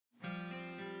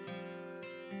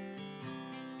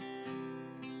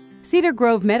Cedar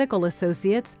Grove Medical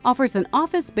Associates offers an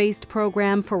office-based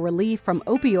program for relief from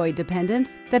opioid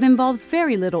dependence that involves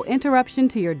very little interruption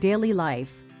to your daily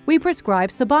life. We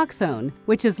prescribe Suboxone,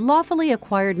 which is lawfully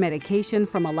acquired medication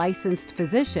from a licensed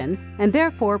physician and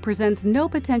therefore presents no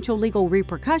potential legal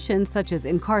repercussions such as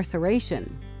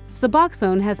incarceration.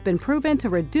 Suboxone has been proven to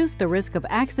reduce the risk of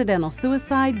accidental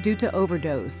suicide due to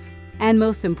overdose. And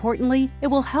most importantly, it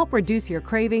will help reduce your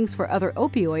cravings for other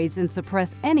opioids and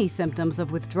suppress any symptoms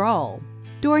of withdrawal.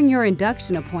 During your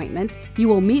induction appointment, you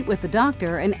will meet with the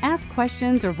doctor and ask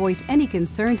questions or voice any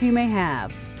concerns you may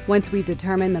have. Once we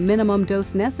determine the minimum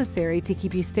dose necessary to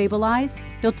keep you stabilized,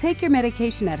 you'll take your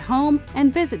medication at home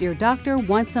and visit your doctor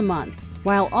once a month,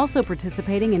 while also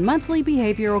participating in monthly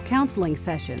behavioral counseling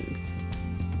sessions.